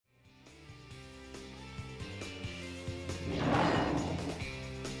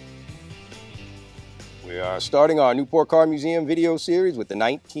are starting our Newport Car Museum video series with the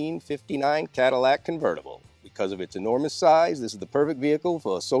 1959 Cadillac Convertible. Because of its enormous size, this is the perfect vehicle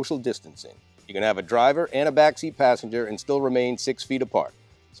for social distancing. You can have a driver and a backseat passenger and still remain 6 feet apart.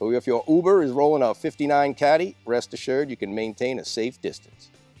 So if your Uber is rolling a 59 Caddy, rest assured you can maintain a safe distance.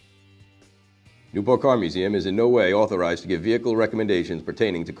 Newport Car Museum is in no way authorized to give vehicle recommendations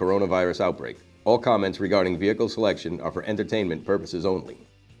pertaining to coronavirus outbreak. All comments regarding vehicle selection are for entertainment purposes only.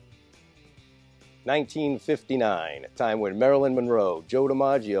 1959, a time when Marilyn Monroe, Joe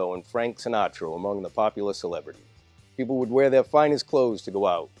DiMaggio, and Frank Sinatra were among the popular celebrities. People would wear their finest clothes to go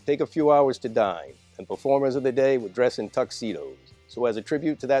out, take a few hours to dine, and performers of the day would dress in tuxedos. So as a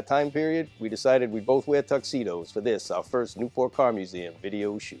tribute to that time period, we decided we'd both wear tuxedos for this, our first Newport Car Museum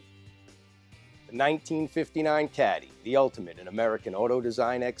video shoot. The 1959 Caddy, the ultimate in American auto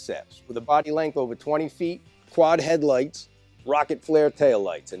design XFs, with a body length over 20 feet, quad headlights, rocket flare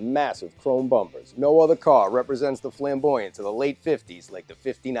taillights, and massive chrome bumpers. No other car represents the flamboyance of the late 50s like the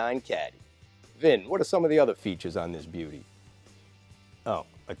 59 Caddy. Vin, what are some of the other features on this beauty? Oh,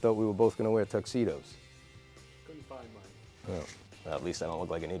 I thought we were both going to wear tuxedos. Couldn't find mine. Oh, well, at least I don't look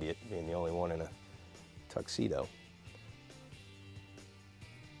like an idiot being the only one in a tuxedo.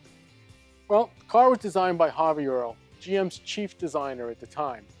 Well, the car was designed by Harvey Earl, GM's chief designer at the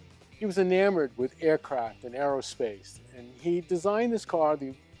time. He was enamored with aircraft and aerospace, and he designed this car.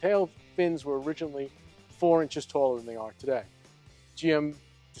 The tail fins were originally 4 inches taller than they are today. GM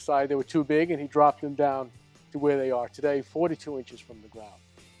decided they were too big, and he dropped them down to where they are today, 42 inches from the ground.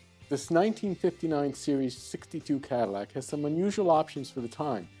 This 1959 Series 62 Cadillac has some unusual options for the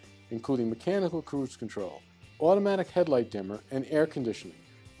time, including mechanical cruise control, automatic headlight dimmer, and air conditioning,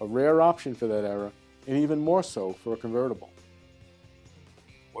 a rare option for that era, and even more so for a convertible.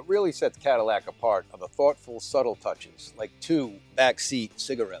 What really sets Cadillac apart are the thoughtful, subtle touches, like 2 backseat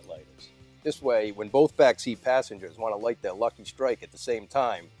cigarette lighters. This way, when both backseat passengers want to light their lucky strike at the same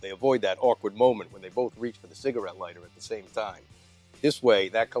time, they avoid that awkward moment when they both reach for the cigarette lighter at the same time. This way,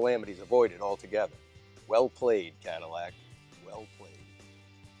 that calamity is avoided altogether. Well played, Cadillac. Well played.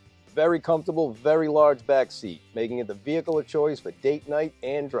 Very comfortable, very large back seat, making it the vehicle of choice for date night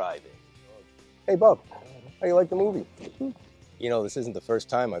and driving. Hey, Bub, how you like the movie? You know, this isn't the first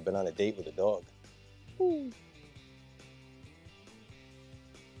time I've been on a date with a dog.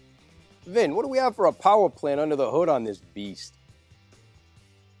 Vin, what do we have for a power plant under the hood on this beast?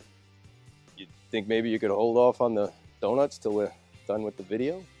 You think maybe you could hold off on the donuts till we're done with the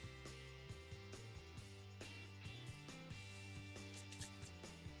video?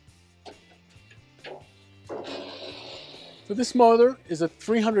 So this motor is a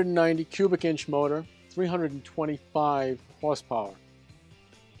 390 cubic inch motor, 325 horsepower.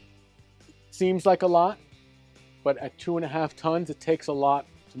 Seems like a lot, but at 2.5 tons, it takes a lot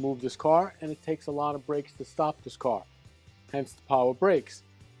to move this car, and it takes a lot of brakes to stop this car, hence the power brakes.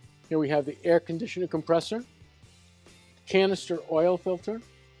 Here we have the air conditioner compressor, canister oil filter.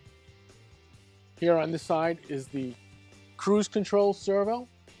 Here on this side is the cruise control servo,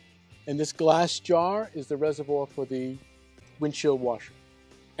 and this glass jar is the reservoir for the windshield washer.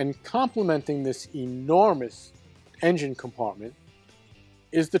 And complementing this enormous engine compartment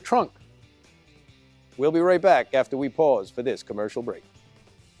is the trunk. We'll be right back after we pause for this commercial break.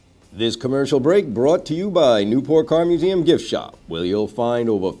 This commercial break brought to you by Newport Car Museum Gift Shop, where you'll find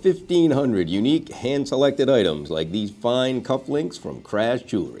over 1,500 unique hand-selected items like these fine cufflinks from Crash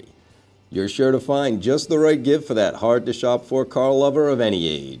Jewelry. You're sure to find just the right gift for that hard-to-shop-for car lover of any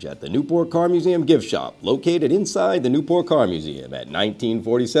age at the Newport Car Museum Gift Shop, located inside the Newport Car Museum at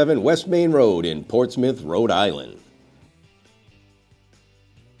 1947 West Main Road in Portsmouth, Rhode Island.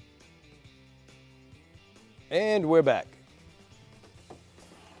 And we're back.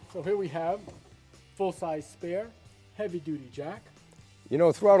 So here we have full-size spare, heavy-duty jack. You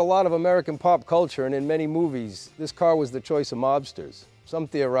know, throughout a lot of American pop culture and in many movies, this car was the choice of mobsters. Some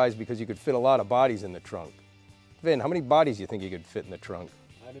theorize because you could fit a lot of bodies in the trunk. Vin, how many bodies do you think you could fit in the trunk?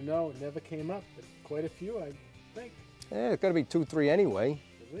 I don't know, it never came up, but quite a few, I think. Yeah, it's got to be 2, 3 anyway.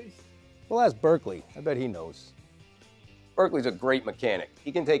 At least. Well, ask Berkeley. I bet he knows. Berkeley's a great mechanic.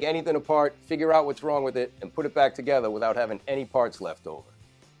 He can take anything apart, figure out what's wrong with it, and put it back together without having any parts left over.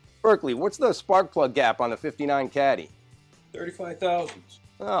 Berkeley, what's the spark plug gap on the 59 Caddy? 35 thousandths.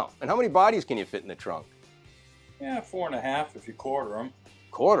 Oh, and how many bodies can you fit in the trunk? Yeah, 4.5 if you quarter them.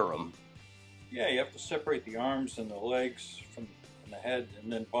 Quarter them? Yeah, you have to separate the arms and the legs from the head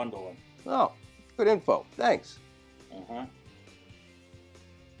and then bundle them. Oh, good info. Thanks. Uh-huh.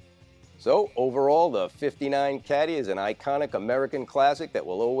 So, overall, the 59 Caddy is an iconic American classic that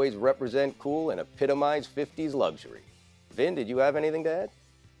will always represent cool and epitomize 50s luxury. Vin, did you have anything to add?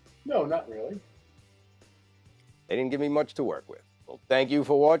 No, not really. They didn't give me much to work with. Well, thank you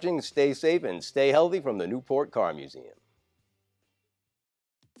for watching. Stay safe and stay healthy from the Newport Car Museum.